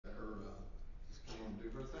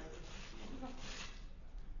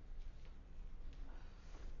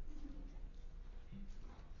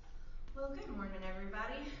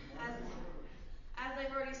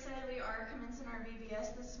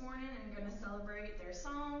celebrate their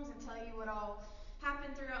songs and tell you what all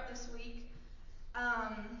happened throughout this week.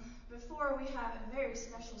 Before we have very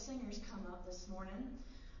special singers come up this morning,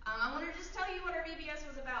 I want to just tell you what our VBS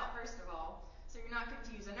was about, first of all, so you're not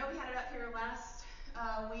confused. I know we had it up here last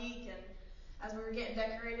week and as we were getting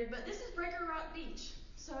decorated, but this is Breaker Rock Beach.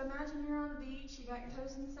 So imagine you're on the beach, you got your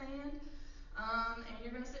toes in the sand, and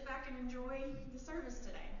you're going to sit back and enjoy the service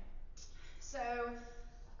today. So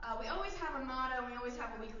we always have a motto, we always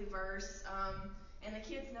have a weekly verse, and the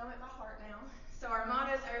kids know it by heart now. So our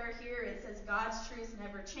motto's over here. It says, God's truth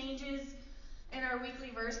never changes. And our weekly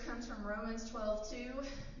verse comes from Romans 12:2.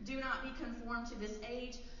 Do not be conformed to this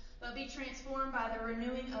age, but be transformed by the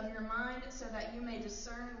renewing of your mind, so that you may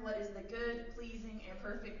discern what is the good, pleasing, and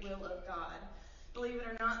perfect will of God. Believe it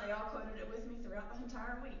or not, they all quoted it with me throughout the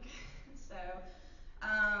entire week. So,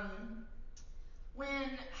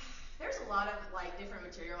 when there's a lot of different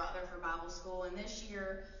material out there for Bible school, and this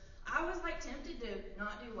year I was tempted to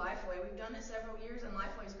not do Lifeway. We've done it several years, and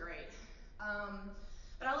Lifeway's great.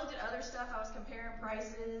 But I looked at other stuff. I was comparing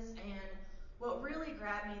prices, and what really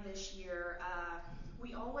grabbed me this year,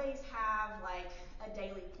 we always have a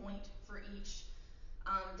daily point for each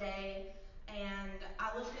day, and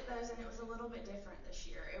I looked at those, and it was a little bit different this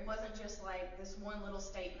year. It wasn't just this one little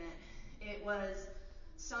statement. It was,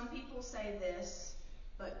 some people say this,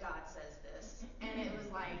 but God says this. And it was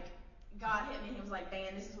God hit me. He was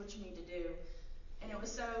Dan, this is what you need to do. And it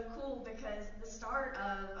was so cool because the start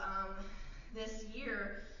of this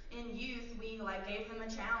year in youth, we gave them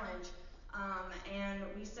a challenge. And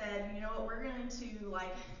we said, you know what, we're going to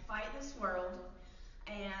fight this world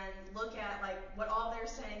and look at what all they're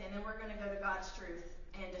saying, and then we're going to go to God's truth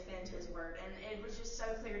and defend His word. And it was just so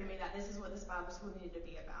clear to me that this is what this Bible school needed to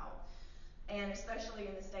be about. And especially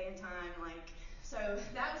in this day and time, so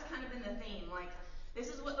that was kind of been the theme. This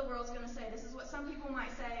is what the world's going to say. This is what some people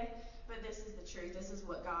might say, but this is the truth. This is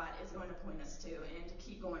what God is going to point us to, and to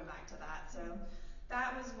keep going back to that. So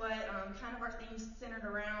that was what kind of our themes centered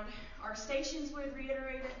around. Our stations would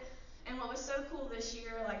reiterate it. And what was so cool this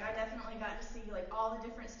year, I definitely got to see all the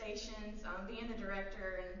different stations, being the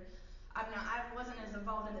director, and I wasn't as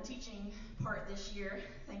involved in the teaching part this year.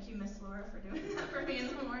 Thank you, Miss Laura, for doing that for me in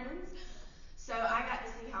the mornings. So I got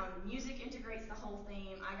to see how music integrates the whole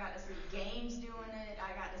theme. I got to see games doing it.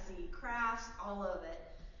 I got to see crafts, all of it.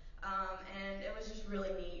 And it was just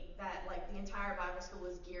really neat that the entire Bible school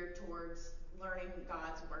was geared towards learning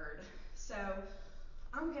God's word. So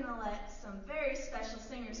I'm going to let some very special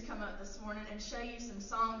singers come up this morning and show you some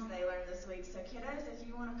songs they learned this week. So kiddos, if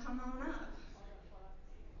you want to come on up.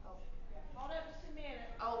 Hold up just a minute.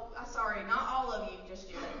 Oh, sorry, not all of you, just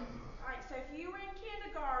you. All right, so if you were in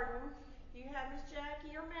kindergarten, you have Miss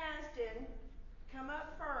Jackie or Maston come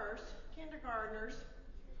up first, kindergartners,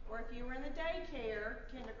 or if you were in the daycare,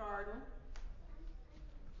 kindergarten.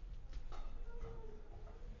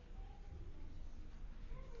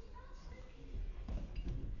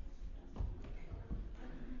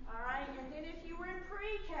 All right, and then if you were in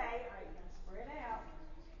pre-K, all right, you gotta spread out.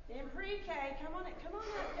 In pre-K, come on up,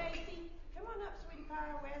 Daisy. Come on up, Sweetie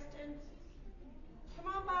Pie, Weston. Come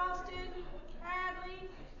on, Boston, Hadley,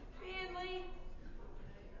 Finley.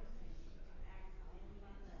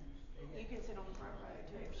 You can sit on the front row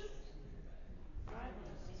too. All right,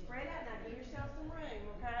 spread out now. Give yourself some room,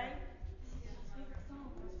 okay?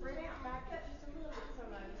 Spread out, back up just a little bit,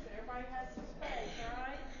 some of you, so everybody has some space. All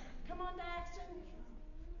right. Come on, Daxton.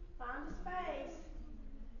 Find the space.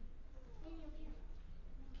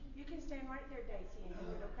 You can stand right there, Daisy, and do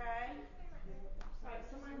it, okay? All right,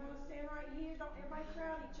 somebody want to stand right here. Don't everybody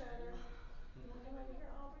crowd each other. You want to come over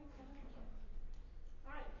here, Aubrey? Come over here.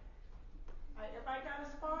 All right. All right, everybody got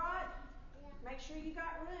a spot? Yeah. Make sure you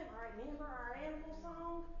got room. All right, remember our animal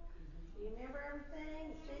song? Do you remember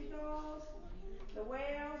everything? The seagulls, the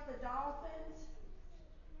whales, the dolphins.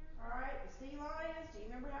 All right, the sea lions. Do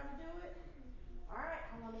you remember how to do it? All right,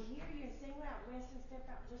 I want to hear you and sing loud. Winston, step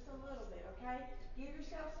out just a little bit, okay? Give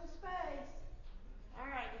yourself some space. All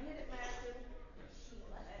right, hit it, Madison.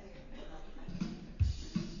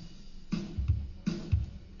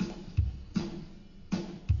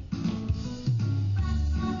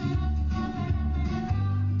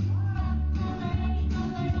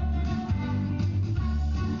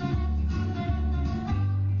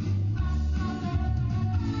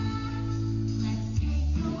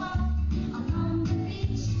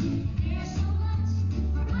 There's so much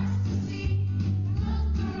for us to see.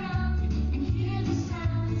 Look around and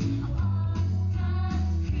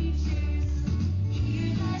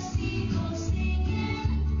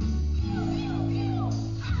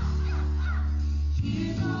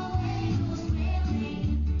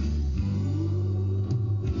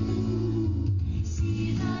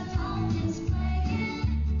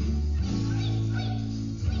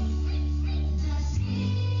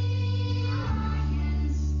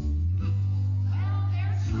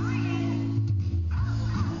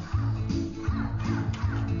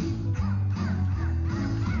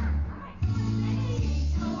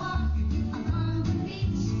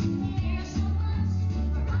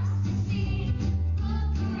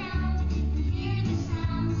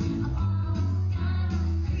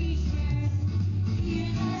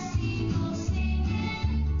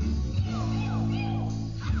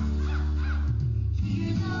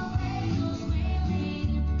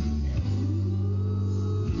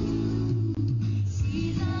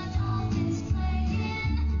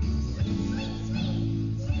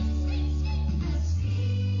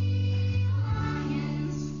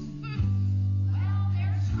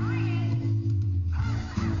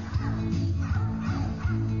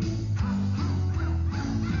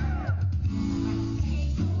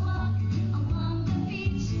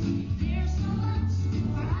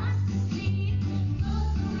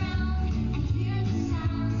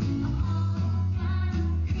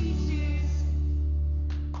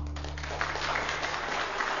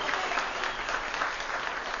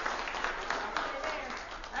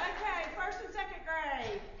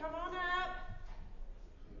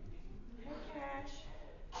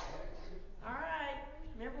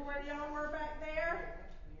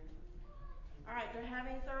they're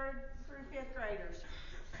having 3rd through 5th graders.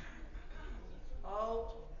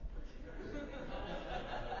 Holt.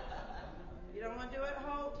 You don't want to do it,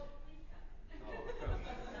 Holt?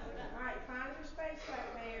 Alright, find your space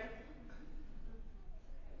back there.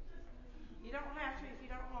 You don't have to if you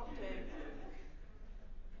don't want to.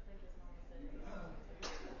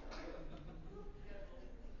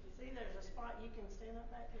 See, there's a spot you can stand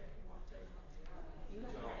up back there if you want to. You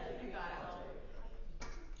don't have to if you don't want to.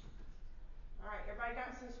 Alright, everybody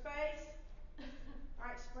got some space?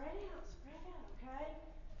 Alright, spread out, okay?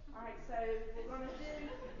 Alright, so we're gonna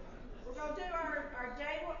do our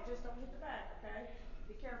day one. Just don't hit the back, okay?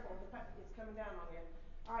 Be careful, it's coming down on you.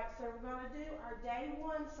 Alright, so we're gonna do our day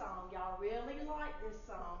 1 song. Y'all really like this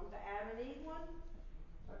song, the Adam and Eve one?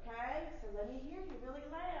 Okay, so let me hear you really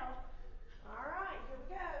loud. Alright, here we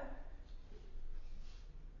go.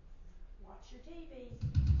 Watch your TVs.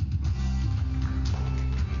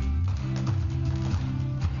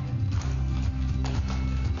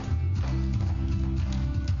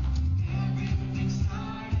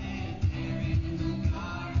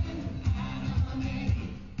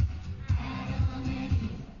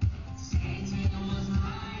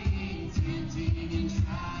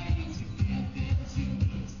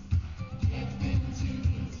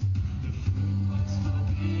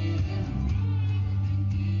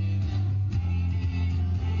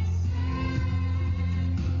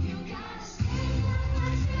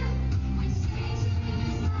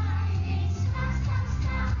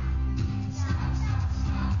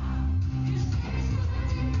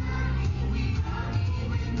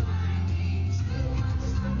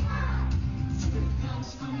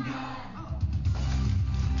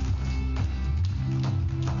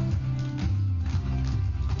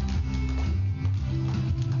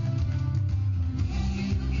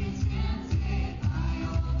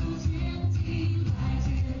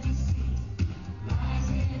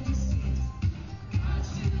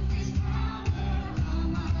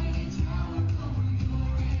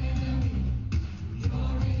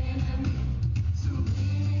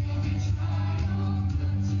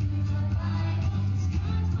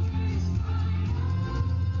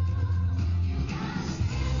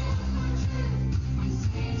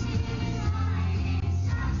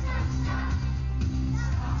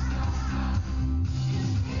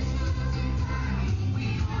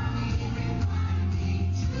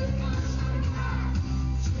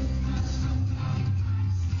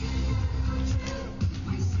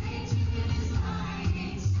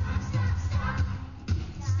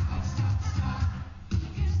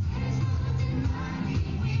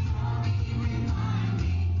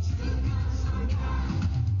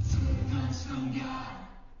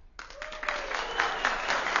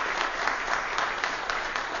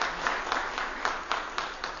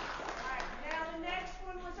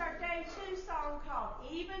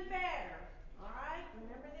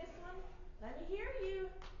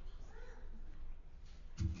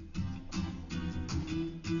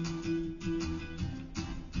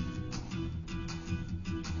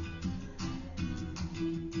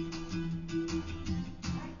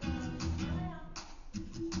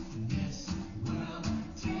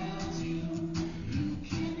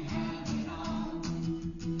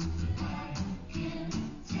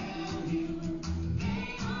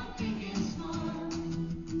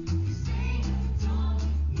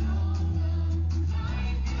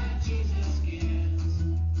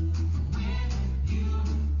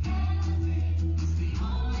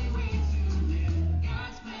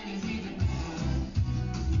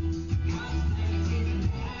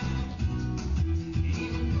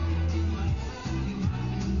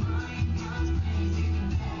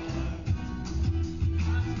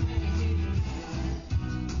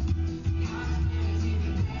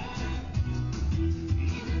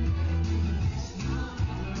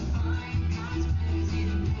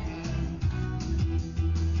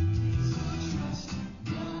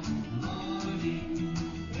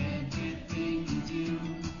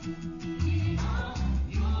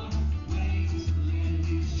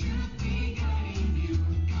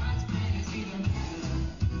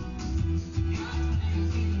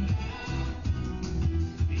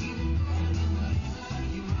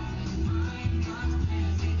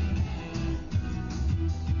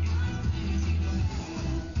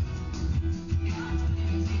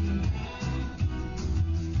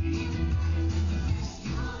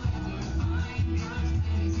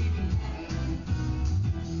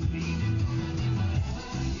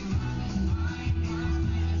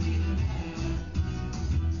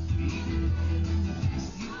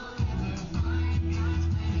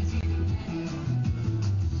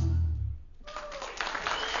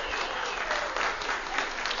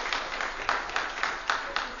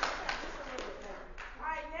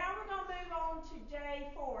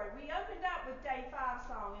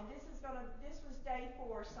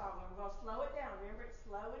 chorus song, and we're going to slow it down. Remember, it's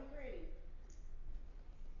slow and pretty.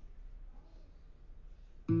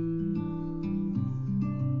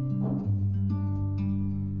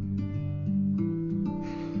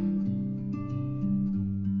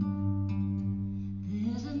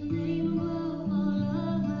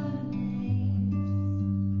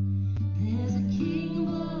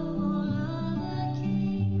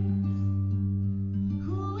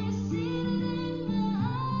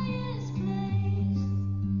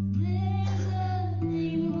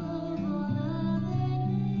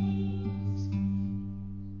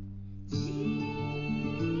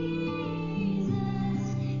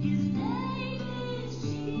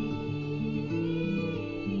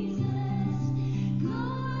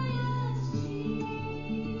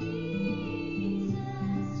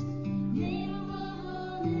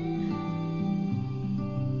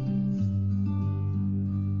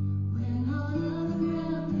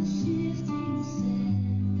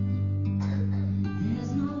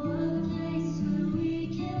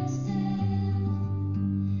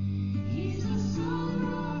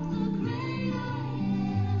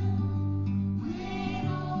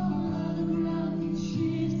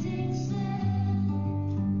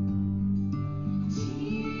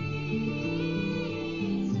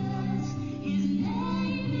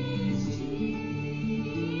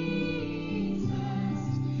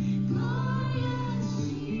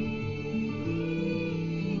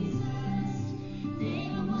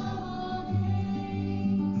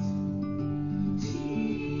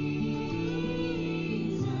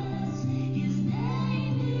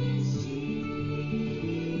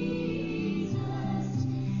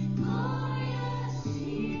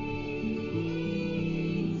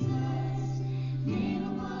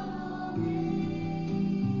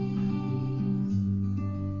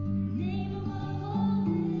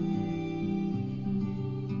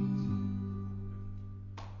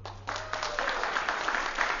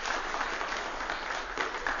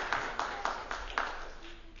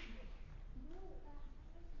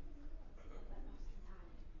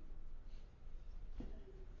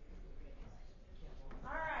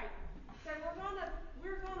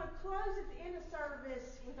 Close at the end of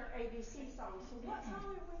service with our ABC song. So what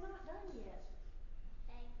song have we not done yet?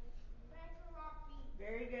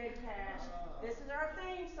 Very good, Cash. This is our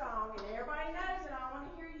theme song, and everybody knows it. I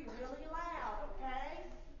want to hear you really loud, okay?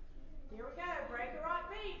 Here we go. Breaker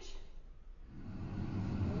Rock Beach.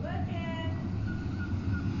 We're looking.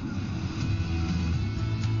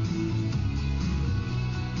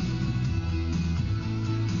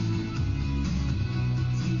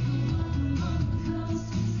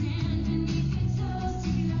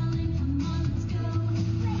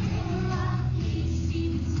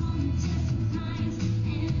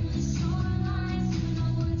 Endless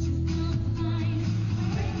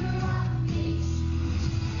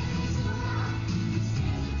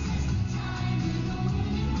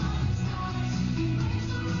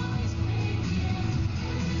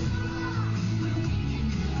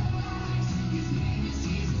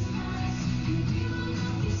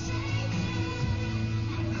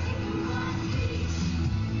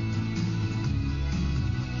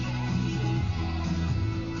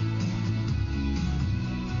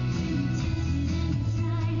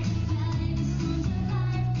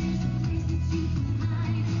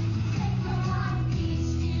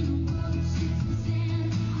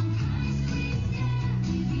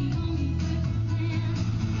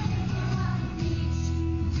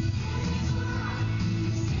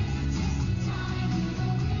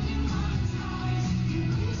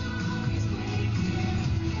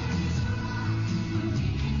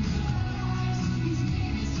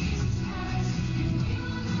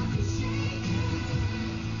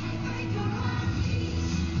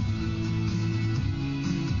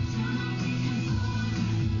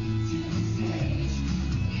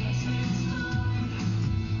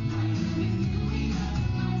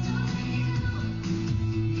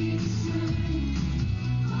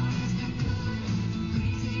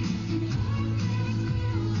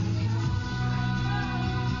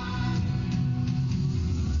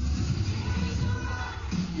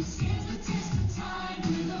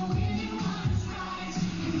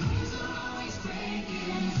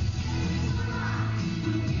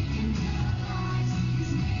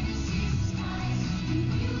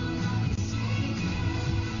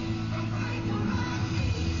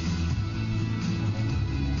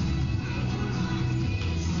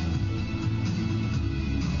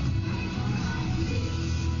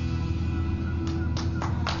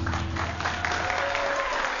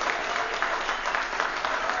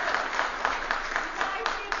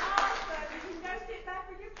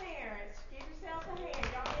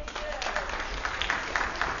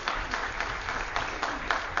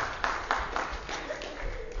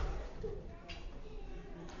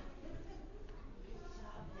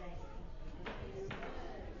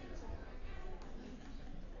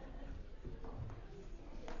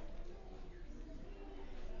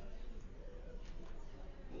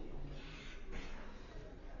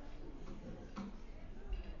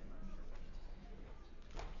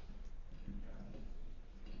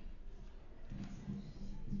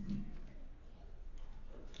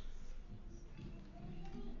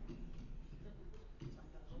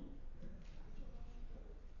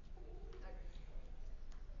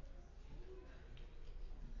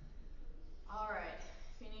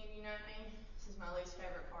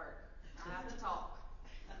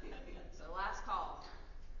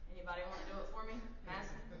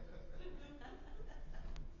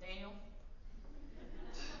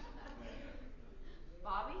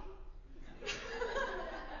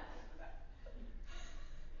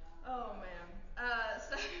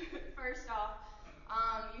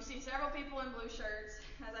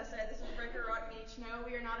know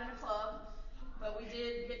we are not in a club, but we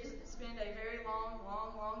did get to spend a very long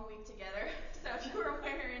week together. So if you were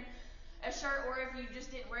wearing a shirt, or if you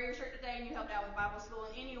just didn't wear your shirt today and you helped out with Bible school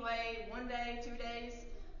in any way, 1 day, 2 days,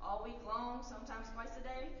 all week long, sometimes twice a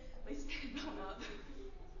day, please stand on up.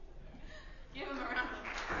 Give them a round of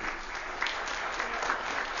applause.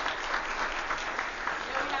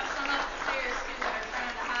 Yeah, we have some upstairs too that are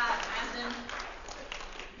trying to hide, Madden.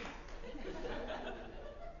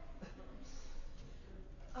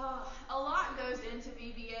 A lot goes into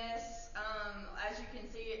VBS. As you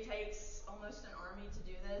can see, it takes almost an army to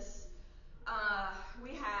do this. We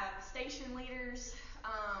have station leaders.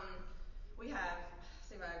 We have,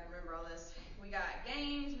 see if I remember all this. We got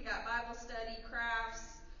games, we got Bible study,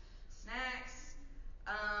 crafts, snacks,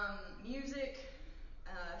 music,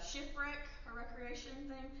 shipwreck, a recreation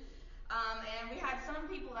thing. And we had some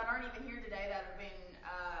people that aren't even here today that have been,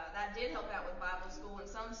 that did help out with Bible school, and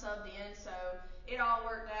some subbed in, so it all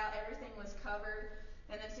worked out. Everything was covered.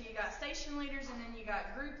 And then so you got station leaders, and then you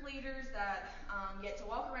got group leaders that get to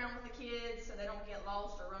walk around with the kids so they don't get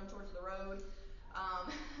lost or run towards the road,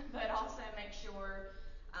 but also make sure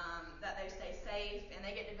that they stay safe, and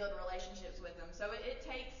they get to build relationships with them. So it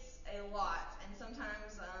takes a lot, and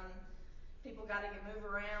sometimes people got to move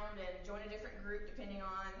around and join a different group depending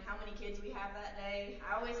on how many kids we have that day.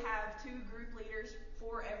 I always have 2 group leaders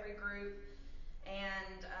for every group,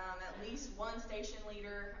 and at least 1 station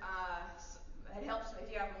leader. It helps if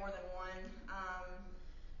you have more than one.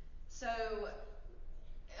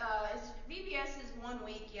 VBS is 1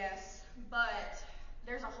 week, yes, but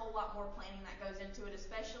there's a whole lot more planning that goes into it,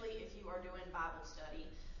 especially if you are doing Bible study.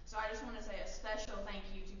 So I just want to say a special thank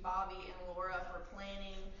you to Bobby and Laura for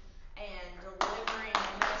planning and delivering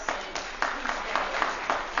the message each day.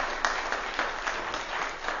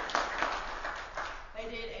 They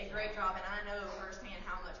did a great job, and I know firsthand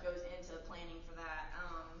how much goes into planning for that.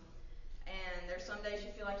 And there's some days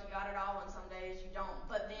you feel like you got it all, and some days you don't.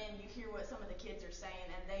 But then you hear what some of the kids are saying,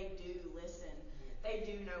 and they do listen. They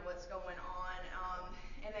do know what's going on,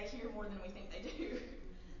 and they hear more than we think they do.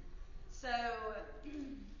 So,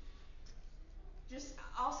 just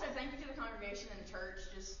also thank you to the congregation and the church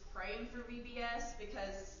just praying for VBS,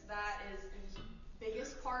 because that is the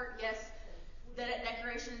biggest part. Yes, the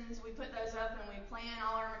decorations, we put those up and we plan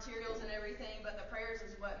all our materials and everything, but the prayers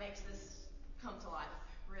is what makes this come to life,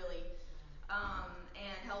 really.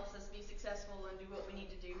 And helps us be successful and do what we need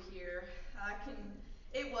to do here.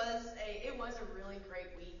 It was a really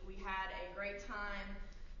great week. We had a great time,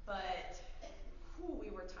 but we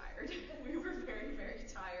were tired. We were very, very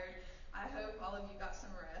tired. I hope all of you got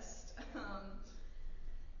some rest.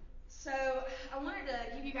 So I wanted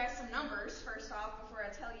to give you guys some numbers first off before I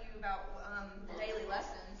tell you about the daily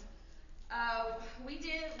lessons. We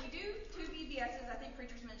do 2 VBSs. I think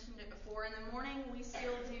preachers mentioned it before. In the morning, we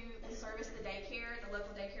service the daycare, the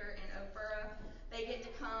local daycare in Oakboro. They get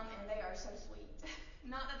to come, and they are so sweet.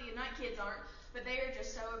 Not that the night kids aren't, but they are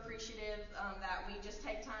just so appreciative that we just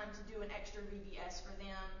take time to do an extra VBS for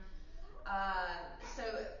them. So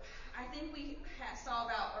I think we saw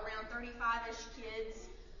around 35-ish kids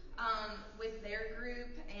with their group,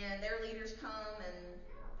 and their leaders come,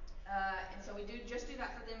 and so we do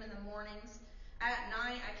that for them in the mornings. At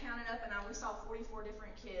night, I counted up, and we saw 44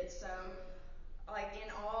 different kids. So, in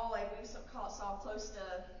all, we saw close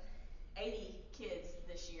to 80 kids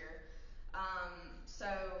this year. So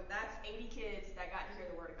that's 80 kids that got to hear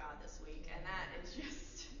the Word of God this week, and that is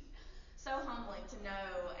just so humbling to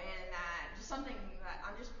know, and that just something that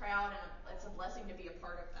I'm just proud, and it's a blessing to be a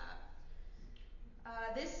part of that.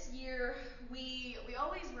 This year, we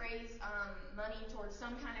always raise money towards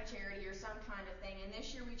some kind of charity or some kind of thing, and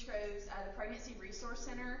this year we chose the Pregnancy Resource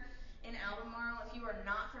Center in Albemarle. If you are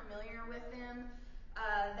not familiar with them,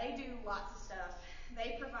 they do lots of stuff.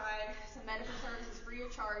 They provide some medical services free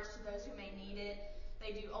of charge to those who may need it.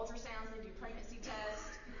 They do ultrasounds, they do pregnancy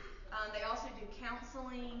tests. They also do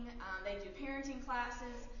counseling. They do parenting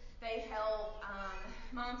classes. They help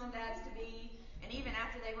moms and dads to be, and even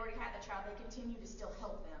after they've already had the child, they continue to still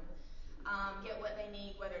help them get what they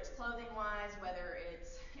need, whether it's clothing-wise, whether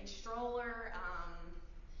it's a stroller.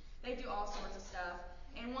 They do all sorts of stuff.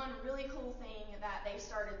 And one really cool thing that they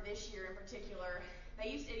started this year in particular, it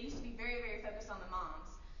used to be very, very focused on the moms,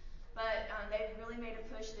 but they've really made a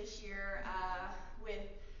push this year with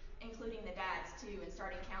including the dads too, and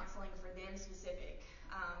starting counseling for them specific.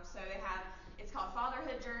 So it's called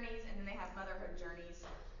Fatherhood Journeys, and then they have Motherhood Journeys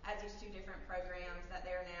as these 2 different programs that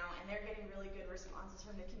they're now, and they're getting really good responses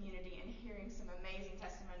from the community and hearing some amazing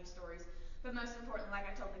testimony stories. But most importantly, like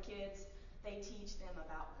I told the kids, they teach them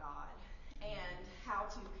about God and how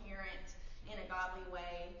to parent in a godly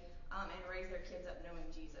way. and raise their kids up knowing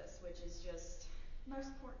Jesus, which is just the most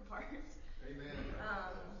important part. Amen.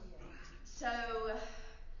 So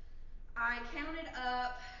I counted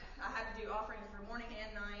up. I had to do offerings for morning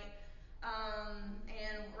and night.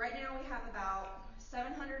 And right now we have about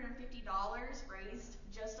 $750 raised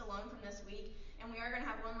just alone from this week. And we are going to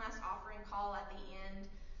have one last offering call at the end.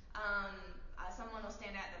 Someone will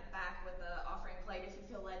stand at the back with the offering plate if you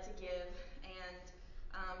feel led to give. And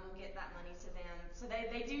we'll get that money to them. So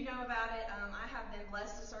they do know about it. I have been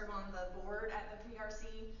blessed to serve on the board at the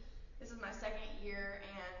PRC. This is my second year.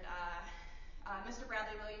 And Mr.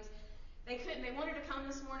 Bradley Williams, they wanted to come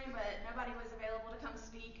this morning, but nobody was available to come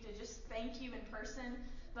speak to just thank you in person.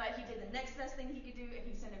 But he did the next best thing he could do, and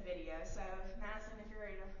he sent a video. So, Madison, if you're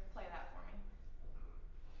ready to play that for me.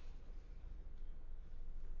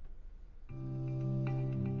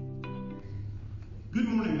 Good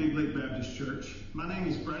morning, Big Lake Baptist Church. My name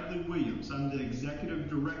is Bradley Williams. I'm the Executive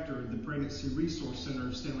Director of the Pregnancy Resource Center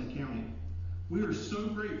of Stanley County. We are so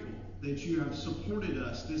grateful that you have supported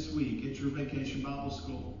us this week at your Vacation Bible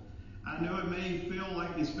School. I know it may feel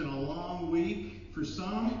like it's been a long week for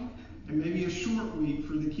some and maybe a short week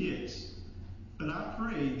for the kids. But I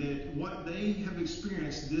pray that what they have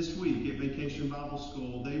experienced this week at Vacation Bible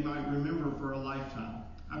School, they might remember for a lifetime.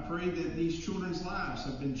 I pray that these children's lives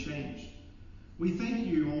have been changed. We thank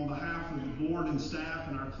you on behalf of the board and staff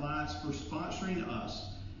and our clients for sponsoring us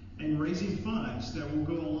and raising funds that will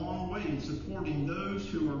go a long way in supporting those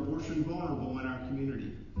who are abortion vulnerable in our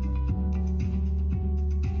community.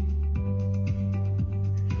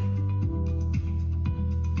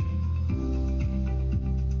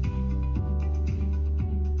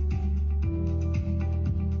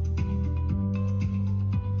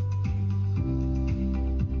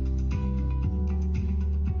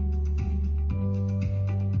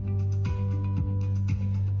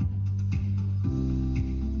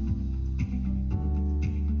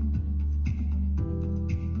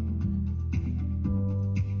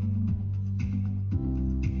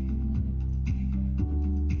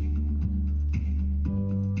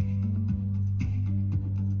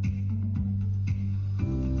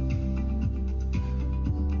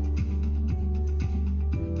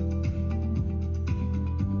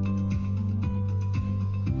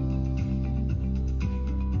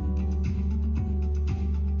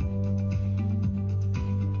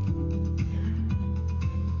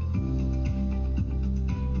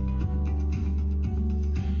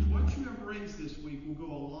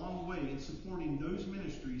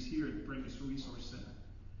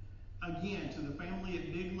 Again, to the family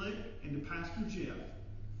at Big Lick and to Pastor Jeff,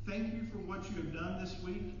 thank you for what you have done this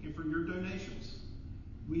week and for your donations.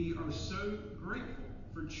 We are so grateful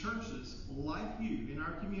for churches like you in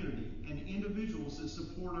our community and individuals that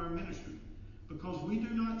support our ministry, because we do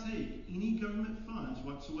not take any government funds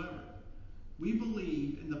whatsoever. We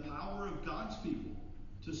believe in the power of God's people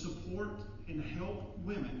to support and help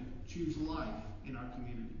women choose life in our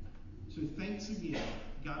community. So thanks again.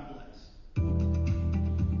 God bless.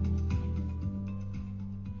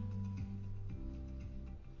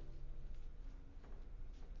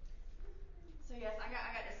 So yes, I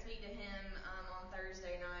got to speak to him on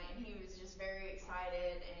Thursday night, and he was just very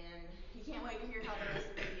excited, and he can't wait to hear how the rest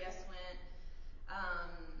of the VBS went.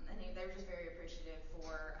 And they were just very appreciative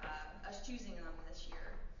for us choosing them this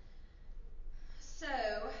year. So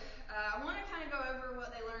I want to kind of go over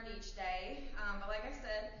what they learned each day, but like I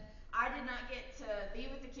said, I did not get to be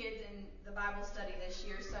with the kids in the Bible study this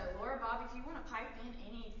year. So Laura, Bob, if you want to pipe in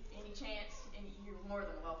any chance, and you're more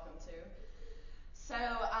than welcome to. So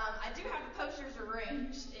I do have the posters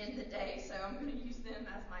arranged in the day, so I'm going to use them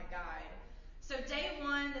as my guide. So day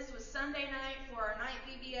one, this was Sunday night for our night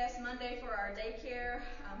VBS, Monday for our daycare.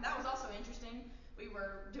 That was also interesting. We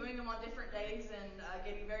were doing them on different days and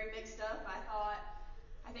getting very mixed up.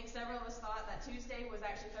 I think several of us thought that Tuesday was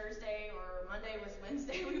actually Thursday or Monday was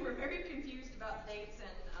Wednesday. We were very confused about the dates,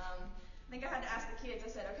 and I think I had to ask the kids. I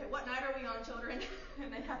said, okay, what night are we on, children?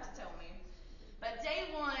 And they have to tell me. But day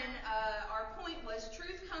one, our point was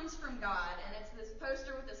truth comes from God, and it's this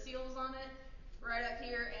poster with the seals on it right up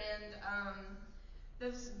here. And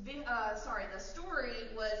the story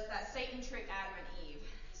was that Satan tricked Adam and Eve.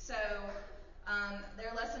 So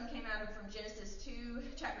their lesson came out of from Genesis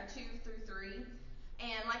 2, chapter 2 through 3.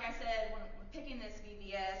 And like I said, when picking this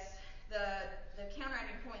VBS, the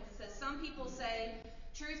counteracting points, it says some people say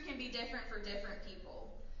truth can be different for different people,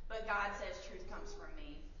 but God says truth comes from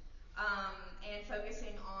me. And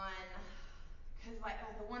focusing on, because like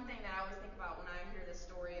the one thing that I always think about when I hear this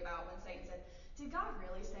story about when Satan said, did God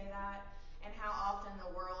really say that? And how often the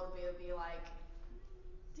world will be like,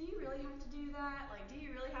 do you really have to do that? Like, do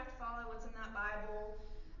you really have to follow what's in that Bible?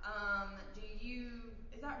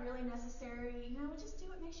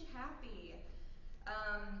 you happy.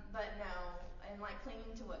 But no, and like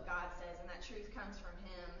clinging to what God says, and that truth comes from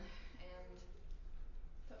Him. And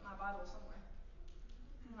put my Bible somewhere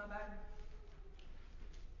in my bag.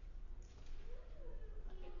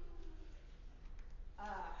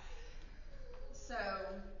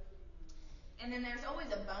 And then there's always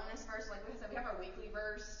a bonus verse. Like we said, we have our weekly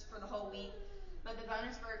verse for the whole week, but the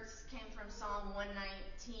bonus verse came from Psalm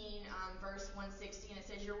 119, verse 160, and it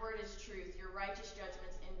says, "Your word is truth, your righteous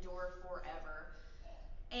judgments endure forever."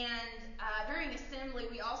 And during assembly,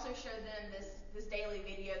 we also showed them this daily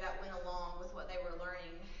video that went along with what they were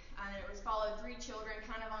learning. And it was followed 3 children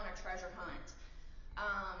kind of on a treasure hunt.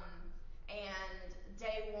 And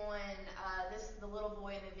day 1, the little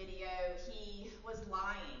boy in the video, he was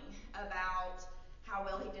lying about how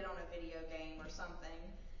well he did on a video game or something.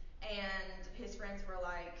 And his friends were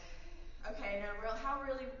like, "Okay, now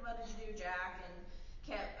what did you do, Jack?" And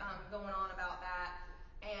kept going on about that.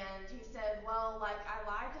 And he said, "Well, like, I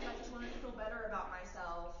lied because I just wanted to feel better about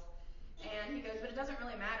myself." And he goes, "But it doesn't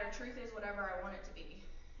really matter. Truth is whatever I want it to be."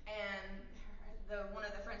 And one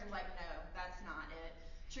of the friends was like, "No, that's not it.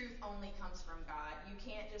 Truth only comes from God. You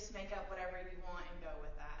can't just make up whatever you want and go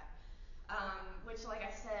with that." Which, like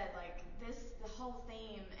I said, like the whole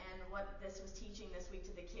theme and what this was teaching this week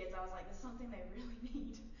to the kids, I was like, this is something they really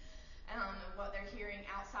need. What they're hearing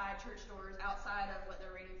outside church doors, outside of what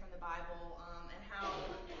they're reading from the Bible, and how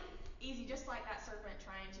easy, just like that serpent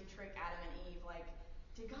trying to trick Adam and Eve, like,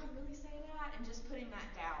 did God really say that? And just putting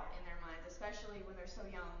that doubt in their minds, especially when they're so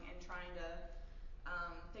young and trying to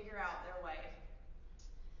figure out their way.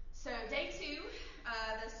 So day 2,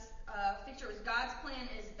 this picture was God's plan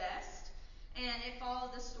is best, and it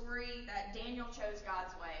followed the story that Daniel chose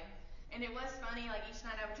God's way. And it was funny, like each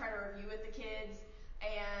night I would try to review with the kids,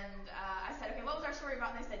 and I said, "Okay, what was our story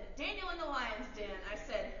about?" And they said, "Daniel in the lion's den." I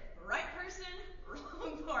said, "Right person,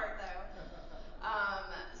 wrong part though."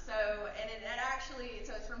 So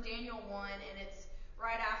it's from Daniel 1, and it's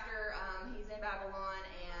right after he's in Babylon,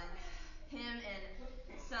 and him and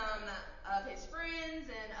some of his friends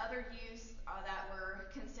and other youths that were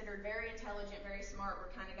considered very intelligent, very smart,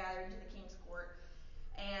 were kind of gathered into the king's court,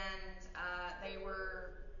 and they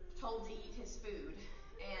were told to eat his food.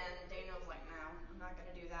 And Daniel was like, "No, I'm not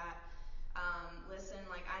going to do that. Listen,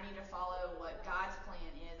 like, I need to follow what God's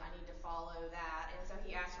plan is. I need to follow that." And so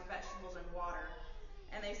he asked for vegetables and water.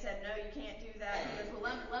 And they said, "No, you can't do that." He goes,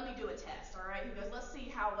 "Well, let me do a test, all right?" He goes, "Let's see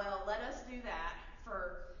how well. Let us do that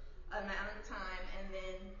for an amount of time, and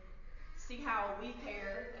then see how we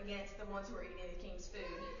pair against the ones who are eating the king's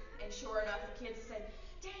food." And sure enough, the kids said,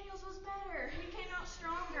 "Daniel's was better. He came out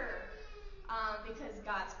stronger." Because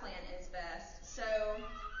God's plan is best. So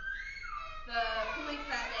the points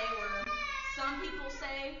that day were, some people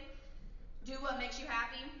say, do what makes you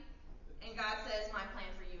happy, and God says, my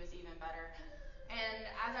plan for you is even better. And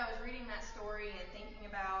as I was reading that story and thinking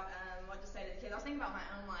about what to say to the kids, I was thinking about my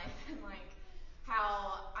own life and like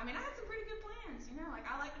how, I had some pretty good plans, like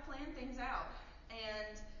I like to plan things out.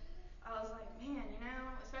 And I was like, man,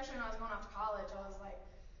 especially when I was going off to college, I was like,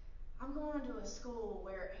 I'm going to a school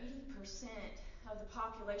where 80% of the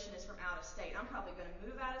population is from out of state. I'm probably going to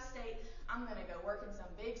move out of state. I'm going to go work in some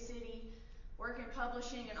big city, work in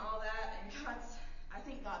publishing and all that. And I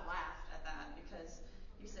think God laughed at that, because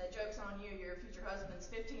He said, "Joke's on you. Your future husband's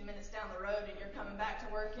 15 minutes down the road and you're coming back to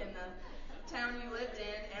work in the town you lived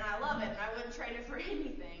in." And I love it, and I wouldn't trade it for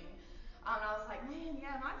anything. And I was like, man,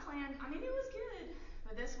 yeah, my plan, it was good,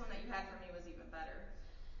 but this one that you had for me was even better.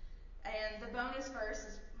 And the bonus verse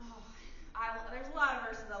is, there's a lot of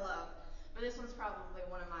verses I love, but this one's probably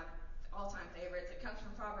one of my all-time favorites. It comes from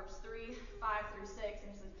Proverbs 3, 5 through 6, and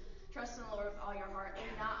it says, "Trust in the Lord with all your heart,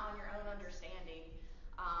 and not on your own understanding."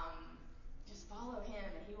 Just follow Him,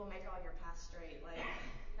 and He will make all your paths straight. Like,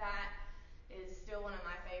 that is still one of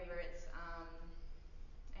my favorites.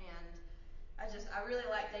 And I really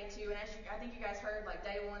like day 2, and I think you guys heard, like,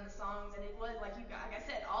 day 1, the songs, and it was like I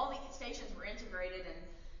said, all the stations were integrated, and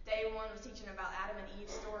day 1 was teaching about Adam and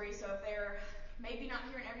Eve's story. So if they're maybe not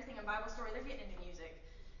hearing everything in Bible story, they're getting into music,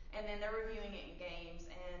 and then they're reviewing it in games.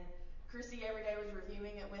 And Chrissy every day was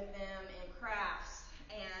reviewing it with them in crafts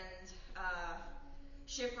and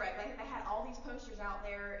shipwreck. They had all these posters out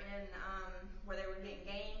there in where they were getting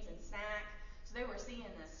games and snacks, so they were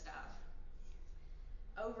seeing this stuff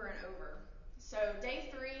over and over. So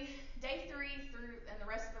day 3 through and the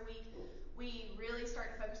rest of the week, we really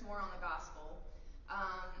start to focus more on the gospel.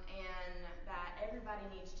 And that everybody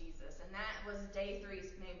needs Jesus. And that was day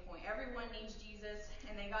 3's main point. Everyone needs Jesus.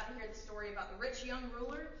 And they got to hear the story about the rich young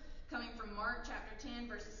ruler, coming from Mark chapter 10,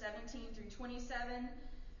 verses 17 through 27.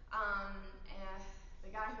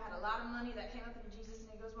 the guy who had a lot of money that came up to Jesus and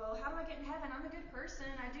he goes, well, how do I get in heaven? I'm a good person.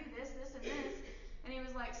 I do this, this, and this. And he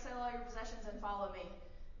was like, sell all your possessions and follow me.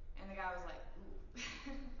 And the guy was like,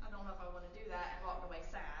 ooh, I don't know if I want to do that, and walked away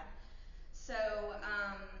sad. So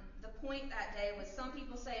the point that day was some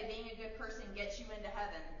people say being a good person gets you into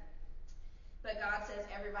heaven. But God says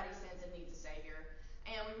everybody sins and needs a Savior.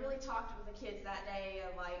 And we really talked with the kids that day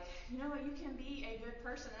of like, you know what, you can be a good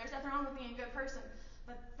person. There's nothing wrong with being a good person.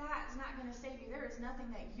 But that's not going to save you. There is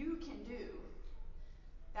nothing that you can do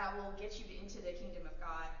that will get you into the kingdom of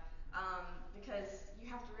God. Because you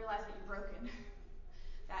have to realize that you're broken.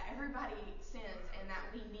 That everybody sins and that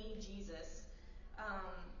we need Jesus.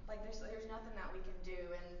 There's nothing that we can do.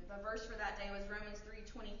 And the verse for that day was Romans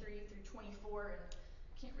 3:23 through 24. And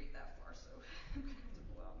I can't read that far, so I'm going to have to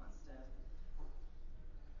pull out my stuff.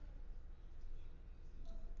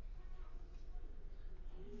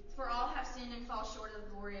 For all have sinned and fall short of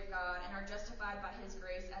the glory of God and are justified by His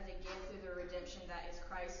grace as a gift through the redemption that is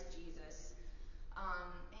Christ Jesus.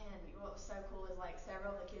 And what was so cool is like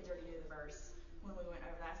several of the kids already knew the verse when we went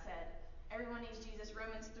over that. I said, everyone needs Jesus,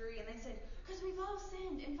 Romans 3, and they said, because we've all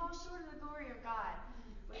sinned and fall short of the glory of God.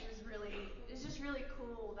 Which was it's just really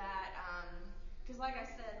cool that, because like I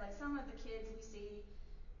said, like some of the kids we see,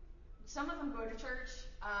 some of them go to church.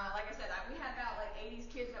 Like I said, we had about like 80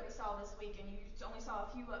 kids that we saw this week, and you only saw a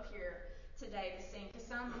few up here today to sing. Because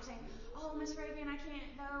some are saying, oh, Miss Raven, I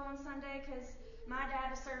can't go on Sunday because my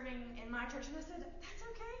dad is serving in my church. And I said, that's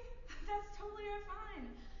okay. That's totally fine.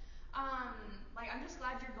 I'm just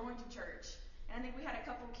glad you're going to church. And I think we had a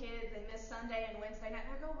couple kids, they missed Sunday and Wednesday night.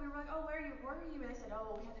 We were like, oh, where are you? And they said,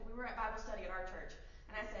 oh, we were at Bible study at our church.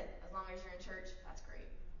 And I said, as long as you're in church, that's great.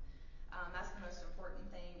 That's the most important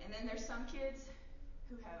thing. And then there's some kids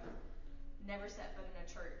who have never set foot in a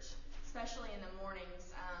church, especially in the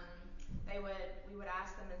mornings. We would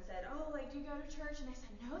ask them and said, oh, do you go to church? And they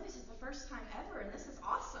said, no, this is the first time ever, and this is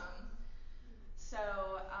awesome. So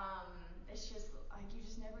it's just like you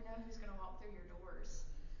just never know who's going to walk through your doors,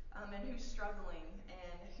 and who's struggling,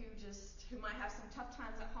 and who might have some tough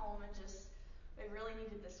times at home and just they really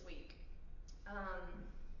needed this week.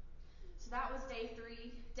 So that was day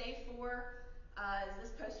 3. Day 4 is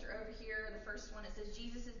this poster over here. The first one, it says,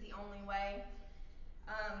 Jesus is the only way.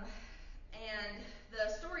 And the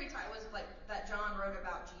story title was that John wrote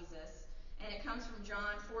about Jesus. And it comes from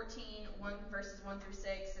John 14, verses 1 through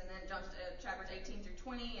 6, and then jumps to chapters 18 through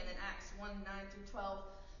 20, and then Acts 1, 9 through 12.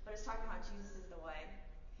 But it's talking about Jesus is the way.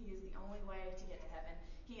 He is the only way to get to heaven.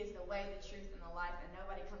 He is the way, the truth, and the life, and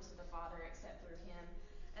nobody comes to the Father except through Him.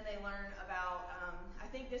 And they learn about, I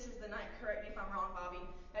think this is the night, correct me if I'm wrong, Bobby,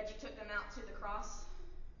 that you took them out to the cross.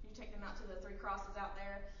 You take them out to the 3 crosses out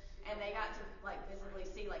there, and they got to visibly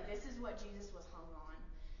see, this is what Jesus was hung on.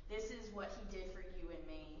 This is what He did for you and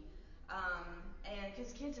me. And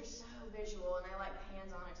because kids are so visual, and they like the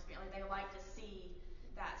hands-on experience, they like to see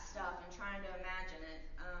that stuff and trying to imagine it,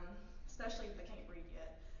 especially if they can't read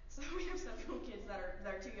yet. So we have several kids that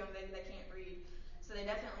are too young, they can't read. So they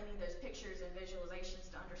definitely need those pictures and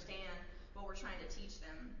visualizations to understand what we're trying to teach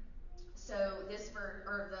them. So the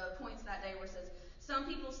points that day where it says, some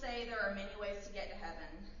people say there are many ways to get to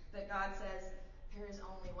heaven, but God says there is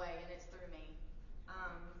only way, and it's through me.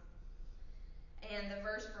 And the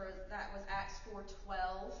verse for that was Acts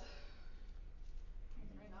 4:12.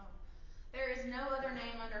 There is no other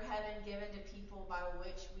name under heaven given to people by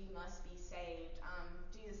which we must be saved.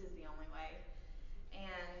 Jesus is the only way.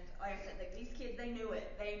 And like I said, these kids, they knew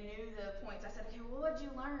it. They knew the points. I said, okay, well, what did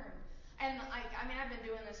you learn? And I've been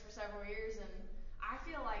doing this for several years, and I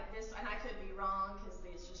feel like this, and I could be wrong because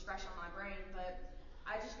it's just fresh on my brain, but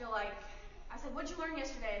I just feel like, I said, what'd you learn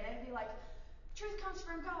yesterday? And they'd be like, truth comes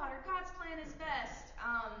from God, or God's plan is best.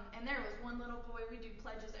 And there was one little boy, we do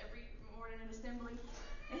pledges every morning in assembly,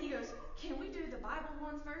 and he goes, can we do the Bible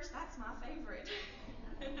one first? That's my favorite.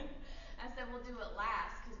 I said, we'll do it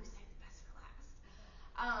last, because we save the best for last.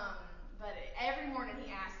 But every morning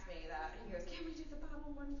he asked me that. He goes, can we do the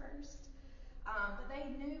Bible one first? But they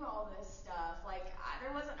knew all this stuff.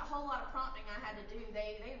 There wasn't a whole lot of prompting I had to do.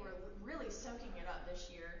 They were really soaking it up this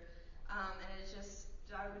year. And it's just,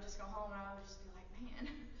 I would just go home and I would just be like, man.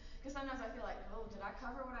 Because sometimes I feel like, oh, did I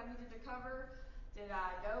cover what I needed to cover? Did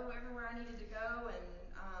I go everywhere I needed to go? And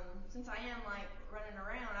since I am running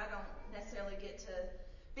around, I don't necessarily get to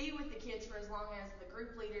be with the kids for as long as the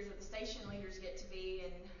group leaders or the station leaders get to be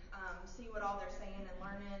and see what all they're saying and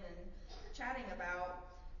learning and chatting about.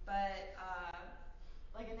 But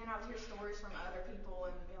and then I would hear stories from other people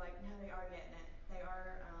and be like, no, they are getting it. They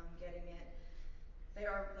are getting it.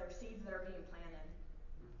 They're seeds that are being planted.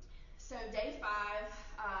 So day 5,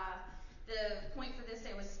 the point for this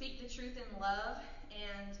day was speak the truth Truth in Love,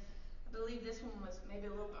 and I believe this one was maybe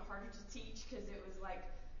a little bit harder to teach because it was like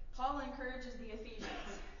Paul encourages the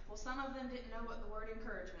Ephesians. Well, some of them didn't know what the word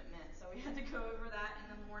encouragement meant, so we had to go over that in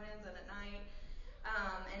the mornings and at night.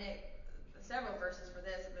 Several verses for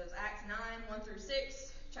this. It was Acts 9, 1 through 6,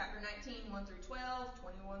 chapter 19, 1 through 12,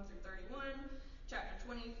 21 through 31, chapter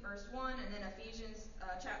 20, verse 1, and then Ephesians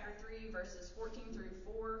chapter 3, verses 14 through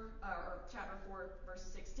 4, or chapter 4, verse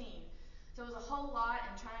 16. So it was a whole lot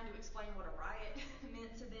and trying to explain what a riot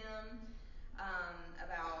meant to them,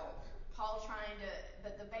 about Paul trying to,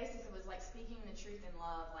 but the basis it was like speaking the truth in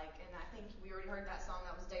love, like, and I think we already heard that song,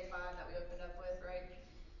 that was day 5 that we opened up with, right?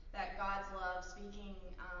 That God's love, speaking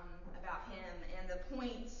about him. And the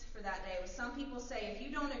points for that day was, some people say, if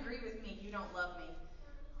you don't agree with me, you don't love me.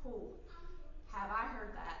 Ooh, have I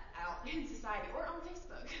heard that out in society or on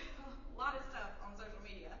Facebook? A lot of stuff on social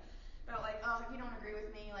media about like, oh, if you don't agree with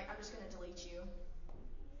me, like, I'm just going to delete you.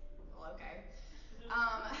 Well, okay.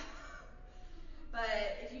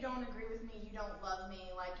 But if you don't agree with me, you don't love me,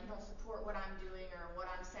 like you don't support what I'm doing or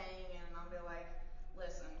what I'm saying, and I'll be like,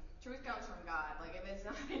 listen, truth comes from God. Like, if it's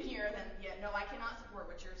not in here, then yeah, no, I cannot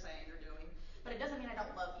support what you're saying or doing. But it doesn't mean I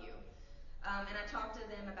don't love you. And I talked to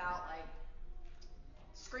them about, like,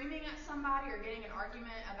 screaming at somebody or getting an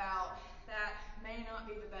argument about that may not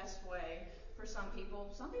be the best way for some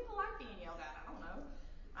people. Some people like being yelled at. I don't know.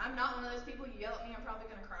 I'm not one of those people. You yell at me, I'm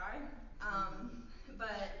probably going to cry.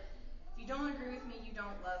 But if you don't agree with me, you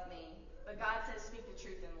don't love me. But God says speak the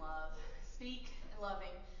truth in love. Speak in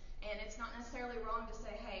loving. And it's not necessarily wrong to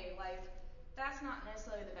say, hey, like, that's not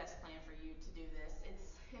necessarily the best plan for you to do this.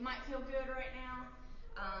 It might feel good right now,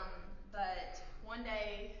 but one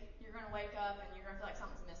day you're going to wake up and you're going to feel like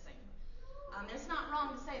something's missing. And it's not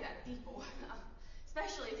wrong to say that to people,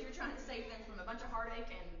 especially if you're trying to save them from a bunch of heartache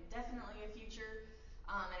and definitely a future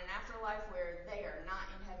and an afterlife where they are not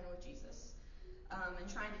in heaven with Jesus. And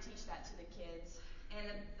trying to teach that to the kids. And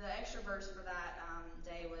the extra verse for that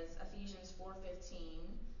day was Ephesians 4:15.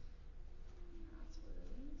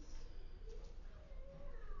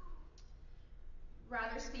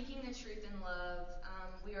 Rather, speaking the truth in love,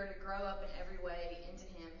 we are to grow up in every way into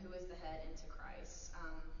Him who is the head, into Christ.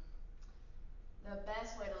 The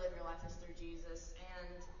best way to live your life is through Jesus.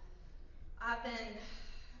 And I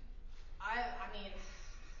mean,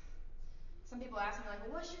 some people ask me, like,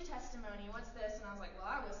 well, what's your testimony? What's this? And I was like, well,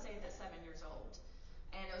 I was saved at 7 years old.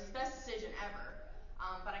 And it was the best decision ever.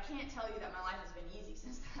 But I can't tell you that my life has been easy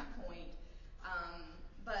since that point.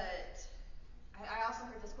 But I also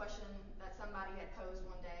heard this question that somebody had posed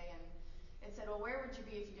one day, and it said, well, where would you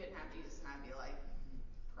be if you didn't have Jesus? And I'd be like,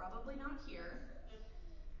 probably not here.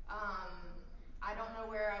 I don't know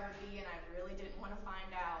where I would be, and I really didn't want to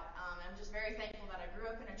find out. I'm just very thankful that I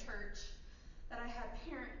grew up in a church, that I had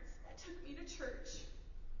parents that took me to church.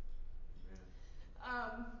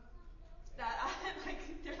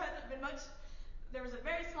 There was a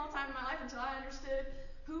very small time in my life until I understood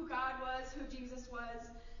who God was, who Jesus was,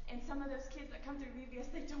 and some of those kids that come through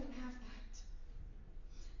VBS, they don't have that.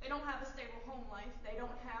 They don't have a stable home life. They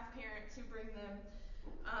don't have parents who bring them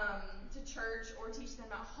to church or teach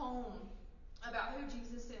them at home about who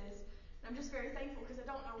Jesus is. And I'm just very thankful because I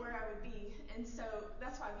don't know where I would be. And so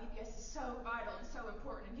that's why VBS is so vital and so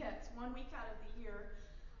important. And yeah, it's 1 week out of the year,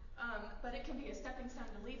 but it can be a stepping stone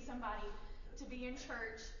to lead somebody to be in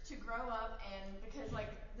church, to grow up, and because,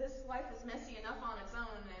 like, this life is messy enough on its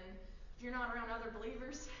own, and if you're not around other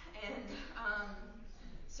believers and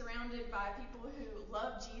surrounded by people who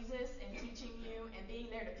love Jesus and teaching you and being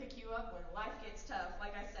there to pick you up when life gets tough.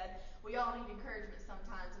 Like I said, we all need encouragement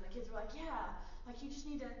sometimes, and the kids were like, yeah, like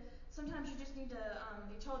sometimes you just need to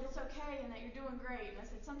be told it's okay and that you're doing great. And I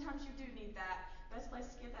said, sometimes you do need that. Best place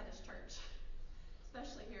to get that is church,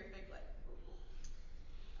 especially here at Big Lake.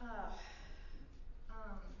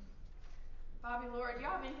 Bobby, Laura, do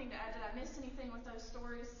y'all have anything to add? Did I miss anything with those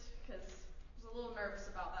stories? Because I was a little nervous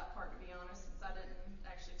about that part, to be honest, since I didn't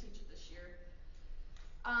actually teach it this year.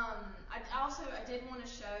 I did want to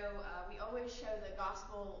show, we always show the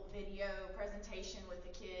gospel video presentation with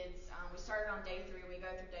the kids. We started on day 3, we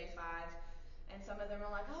go through day 5, and some of them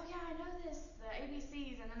are like, oh yeah, I know this, the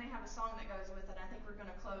ABCs, and then they have a song that goes with it. I think we're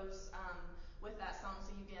going to close with that song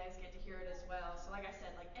so you guys get to hear it as well. So like I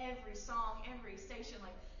said, like every song, every station,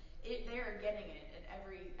 like they are getting it at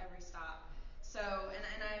every stop. So,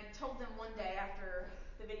 and I told them one day after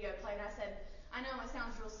the video played, I said, I know it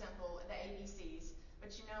sounds real simple, the ABCs,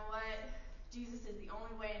 but you know what? Jesus is the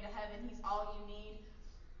only way into heaven. He's all you need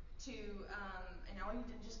to, and all you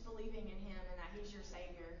need, just believing in Him and that He's your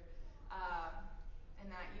Savior, and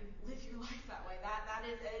that you live your life that way.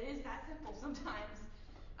 It is that simple sometimes.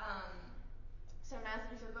 So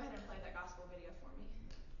Matthew, if you'll go ahead and play that gospel video for me.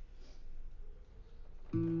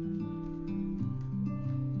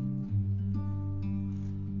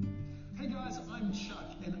 Hey guys, I'm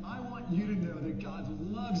Chuck, and I want you to know that God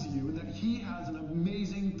loves you and that He has an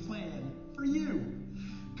amazing plan for you.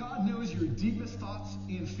 God knows your deepest thoughts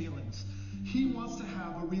and feelings. He wants to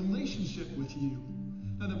have a relationship with you.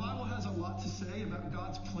 Now, the Bible has a lot to say about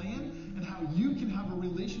God's plan and how you can have a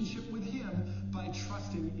relationship with Him by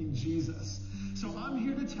trusting in Jesus. So I'm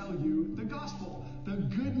here to tell you the gospel, the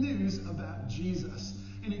good news about Jesus,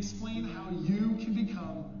 and explain how you can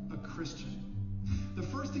become a Christian. The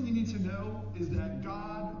first thing you need to know is that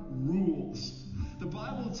God rules. The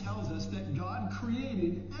Bible tells us that God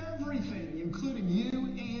created everything, including you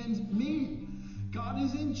and me. God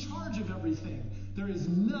is in charge of everything. There is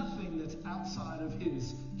nothing that's outside of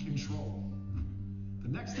His control. The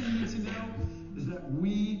next thing you need to know is that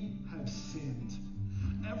we have sinned.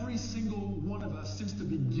 Every single one of us, since the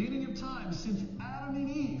beginning of time, since Adam and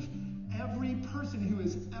Eve, every person who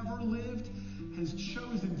has ever lived has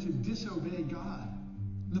chosen to disobey God.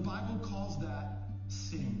 The Bible calls that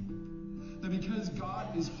sin. Now, because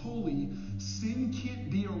God is holy, sin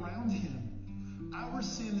can't be around Him. Our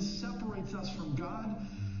sin separates us from God,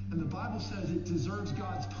 and the Bible says it deserves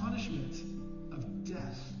God's punishment of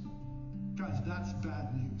death. Guys, that's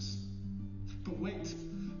bad news. But wait,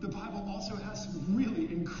 the Bible also has some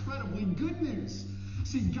really incredibly good news.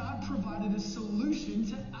 See, God provided a solution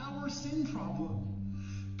to our sin problem.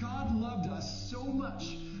 God loved us so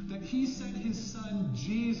much that He sent His Son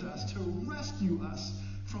Jesus to rescue us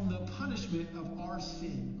from the punishment of our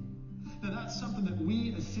sin. Now, that's something that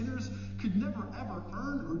we as sinners could never ever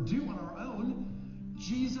earn or do on our own.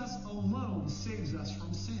 Jesus alone saves us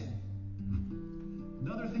from sin.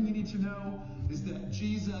 Another thing you need to know is that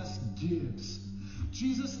Jesus gives.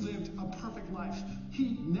 Jesus lived a perfect life.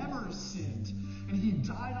 He never sinned, and He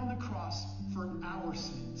died on the cross for our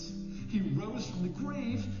sins. He rose from the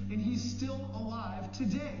grave, and He's still alive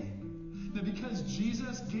today. Now, because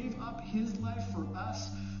Jesus gave up His life for us,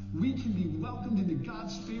 we can be welcomed into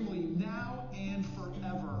God's family now and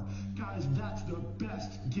forever. Guys, that's the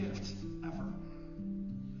best gift ever.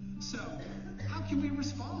 So, how can we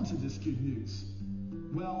respond to this good news?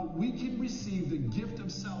 Well, we can receive the gift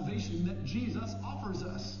of salvation that Jesus offers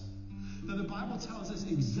us. Now, the Bible tells us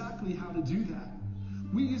exactly how to do that.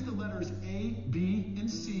 We use the letters A, B,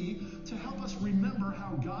 and C to help us remember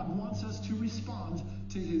how God wants us to respond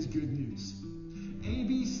to His good news.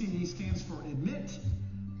 ABC stands for admit,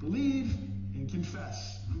 believe, and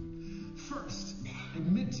confess. First,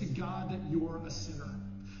 admit to God that you're a sinner.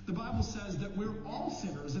 The Bible says that we're all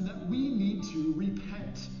sinners and that we need to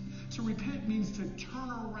repent. To repent means to turn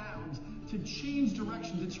around, to change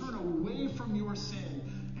direction, to turn away from your sin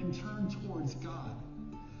and turn towards God.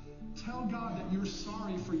 Tell God that you're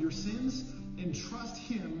sorry for your sins and trust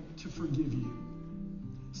Him to forgive you.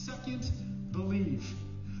 Second, believe.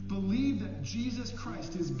 Believe that Jesus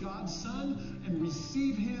Christ is God's Son and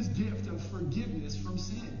receive His gift of forgiveness from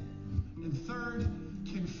sin. And third,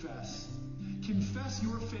 confess. Confess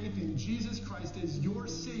your faith in Jesus Christ as your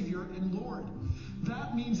Savior and Lord.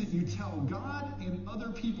 That means that you tell God and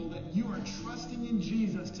other people that you are trusting in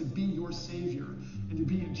Jesus to be your Savior and to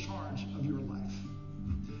be in charge of your life.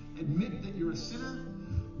 Admit that you're a sinner,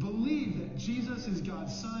 believe that Jesus is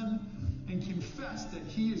God's Son, and confess that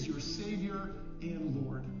He is your Savior and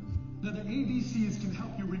Lord. Now, the ABCs can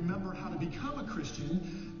help you remember how to become a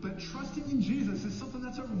Christian, but trusting in Jesus is something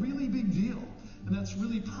that's a really big deal, and that's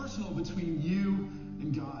really personal between you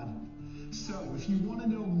and God. So, if you want to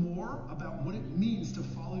know more about what it means to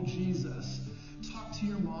follow Jesus, talk to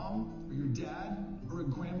your mom or your dad or a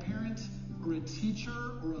grandparent or a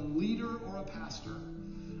teacher or a leader or a pastor.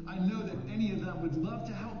 I know that any of them would love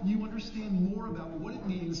to help you understand more about what it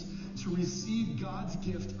means to receive God's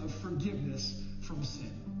gift of forgiveness from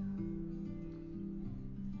sin.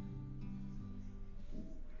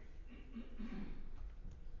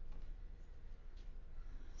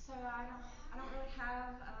 So I don't really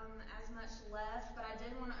have as much left, but I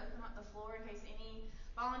did want to open up the floor in case any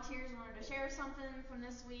volunteers wanted to share something from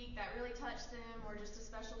this week that really touched them, or just a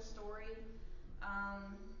special story.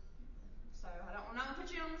 So I'm not gonna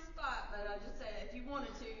put you on the spot, but I just said if you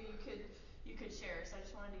wanted to, you could share. So I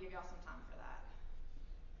just wanted to give y'all some time for that.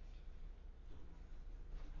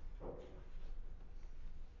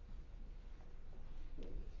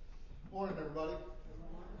 Morning, everybody.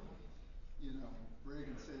 You know,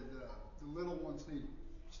 Reagan said the little ones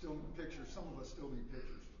still need pictures. Some of us still need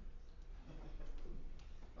pictures.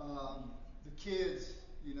 The kids,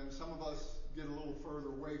 you know, some of us get a little further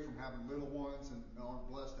away from having little ones and aren't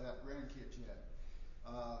blessed to have grandkids yet.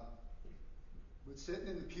 But sitting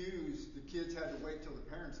in the pews, the kids had to wait till the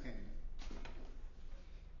parents came.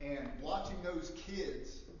 And watching those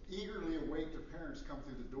kids eagerly await their parents come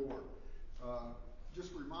through the door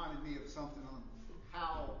just reminded me of something on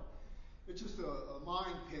how it's just a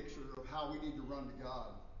mind picture of how we need to run to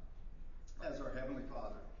God as our Heavenly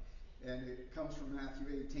Father. And it comes from Matthew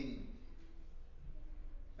 18.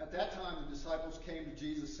 At that time, the disciples came to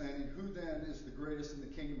Jesus saying, "Who then is the greatest in the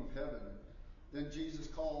kingdom of heaven?" Then Jesus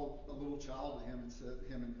called a little child to him and set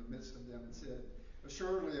him in the midst of them and said,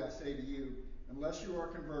 "Assuredly I say to you, unless you are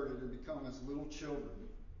converted and become as little children,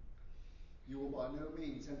 you will by no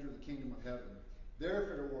means enter the kingdom of heaven.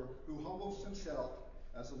 Therefore, who humbles himself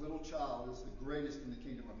as a little child is the greatest in the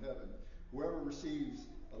kingdom of heaven. Whoever receives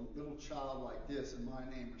a little child like this in my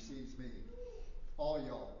name receives me." All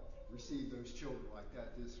y'all receive those children like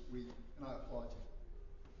that this week, and I applaud you.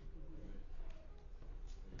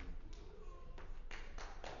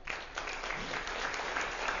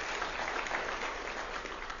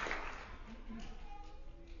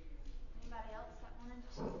 Anybody else that wanted to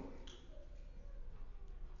share?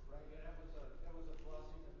 Right, yeah, that was a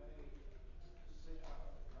blessing to me to see they're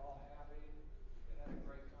all happy. They had a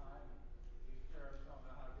great time. These parents don't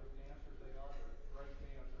know how good dancers they are. They're great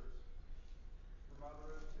dancers. Your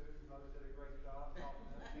mother is too. Your mother did a great job helping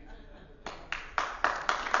them, teaching them to dance.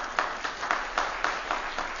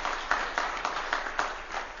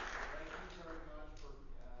 Thank you very much for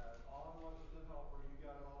all of us as a helper. You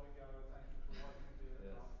got it all together. Thank you for what you did.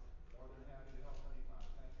 Yes. I'm more than happy to help anytime.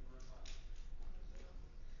 Thank you very much.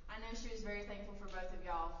 I know she was very thankful for both of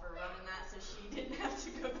y'all for running that so she didn't have to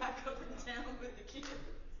go back up and down with the kids.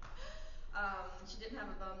 She didn't have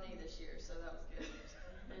a bum knee this year, so that was good.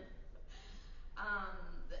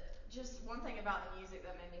 Just one thing about the music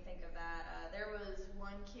that made me think of that, there was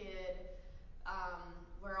one kid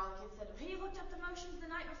where all the kids said, "He looked up the motions the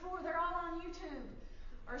night before, they're all on YouTube,"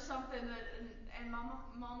 or something, and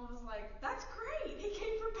Mama was like, "That's great, he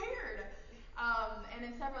came prepared." And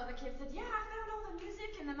then several other kids said, "Yeah, I found all the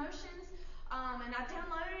music and the motions, and I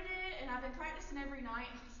downloaded it, and I've been practicing every night."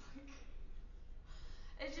 I was like,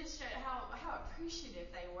 it just showed how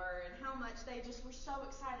appreciative they were and how much they just were so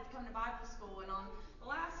excited to come to Bible school. And on the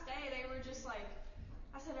last day, they were just like,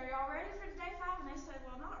 I said, "Are y'all ready for day 5?" And they said,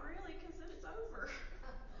 "Well, not really, because then it's over."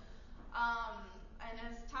 And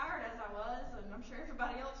as tired as I was, and I'm sure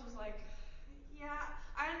everybody else was like, "Yeah,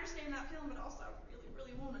 I understand that feeling, but also I really,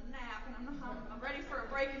 really want a nap, and I'm ready for a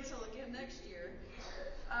break until again next year."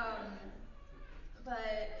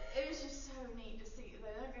 But it was just so neat to see,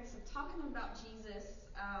 like I said, talking about Jesus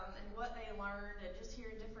and what they learned, and just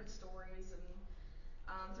hearing different stories and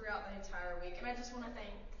throughout the entire week. And I just want to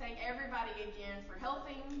thank everybody again for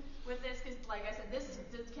helping with this, because like I said,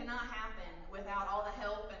 this cannot happen without all the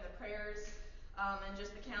help and the prayers and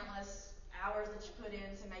just the countless hours that you put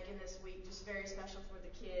into making this week just very special for the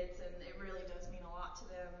kids, and it really does mean a lot to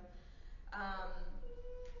them.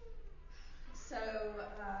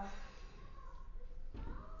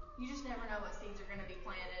 You just never know what seeds are going to be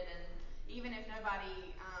planted, and even if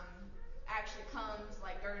nobody actually comes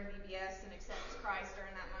like during VBS and accepts Christ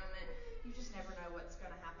during that moment, you just never know what's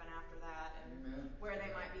going to happen after that and Amen. where they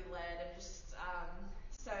might be led. And just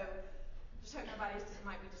hope nobody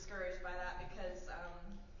might be discouraged by that, because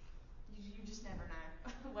you just never know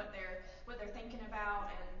what they're thinking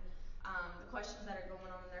about, and the questions that are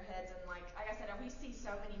going on in their heads. And like I said, we see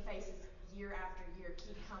so many faces year after year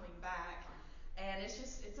keep coming back, and it's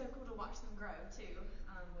so cool to watch them grow too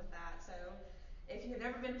with that. So if you've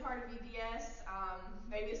never been part of VBS,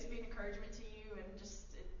 maybe this will be an encouragement to you. And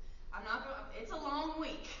just it's a long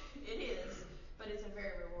week, it is, but it's a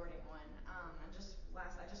very rewarding one.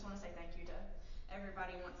 I just want to say thank you to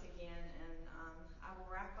everybody once again, and I will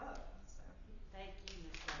wrap up. So thank you,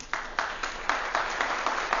 Ms.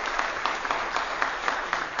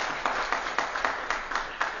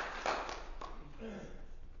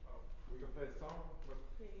 We gonna play a song?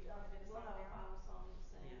 We'll have a final song to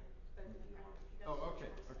sing. But if you want, if you don't. Oh, okay.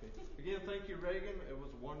 Again, thank you, Reagan. It was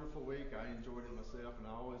a wonderful week. I enjoyed it myself, and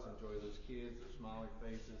I always enjoy those kids, their smiling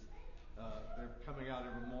faces. They're coming out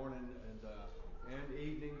every morning and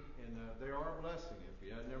evening, and they are a blessing. If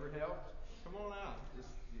you had never helped, come on out.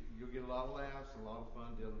 You'll get a lot of laughs, a lot of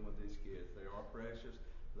fun dealing with these kids. They are precious.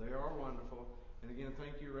 They are wonderful. And again,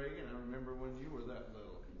 thank you, Reagan. I remember when you were that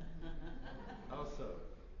little. Also,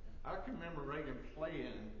 I can remember Reagan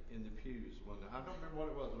playing in the pews one day. I don't remember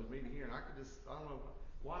what it was. It was meeting here, and I don't know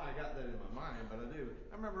why I got that in my mind, but I do.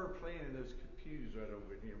 I remember her playing in those pews right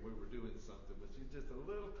over here. We were doing something, but she's just a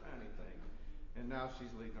little tiny thing. And now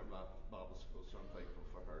she's leading our Bible school, so I'm thankful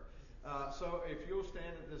for her. So if you'll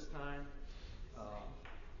stand at this time.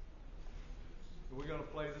 And we're going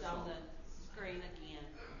to play the It's on song. the screen again.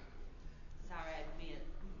 Sorry, I admit.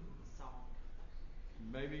 Song.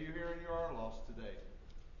 Maybe you're here and you are lost today.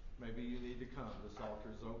 Maybe you need to come. This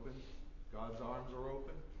altar is open. God's arms are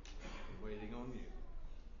open, waiting on you.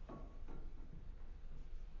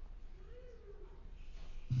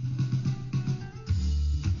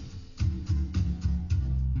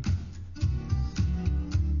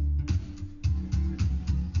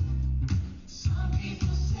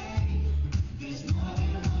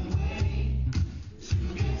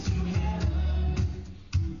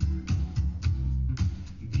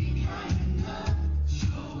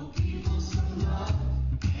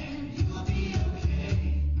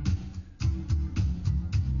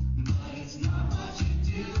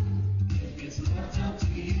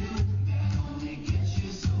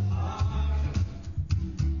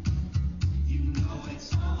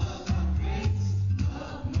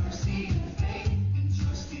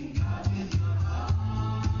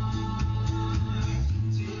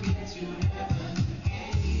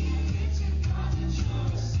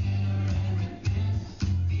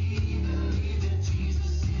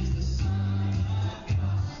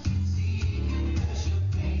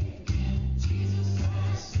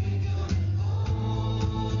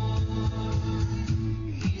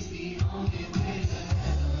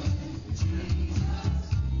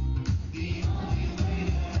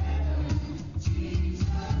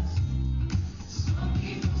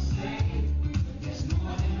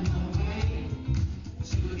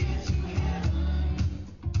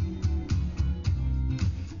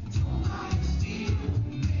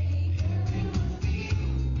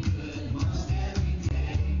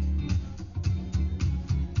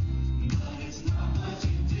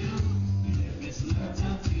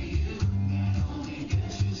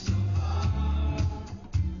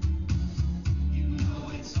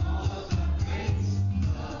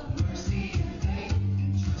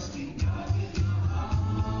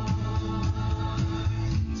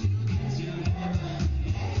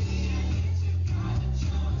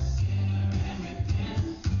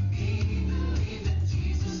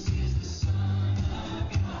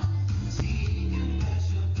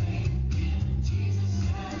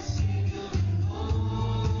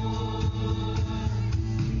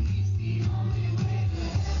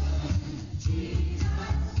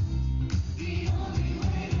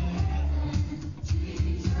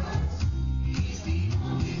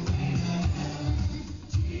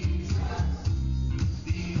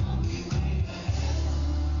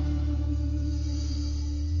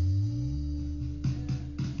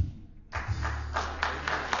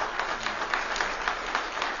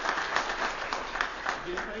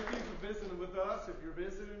 With us if you're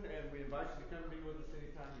visiting, and we invite you to come be with us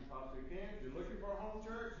anytime you possibly can. If you're looking for a home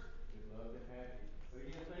church, we'd love to have you. But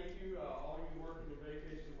again, thank you, all you working in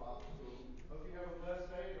Vacation Bible School. Hope you have a blessed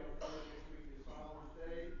day.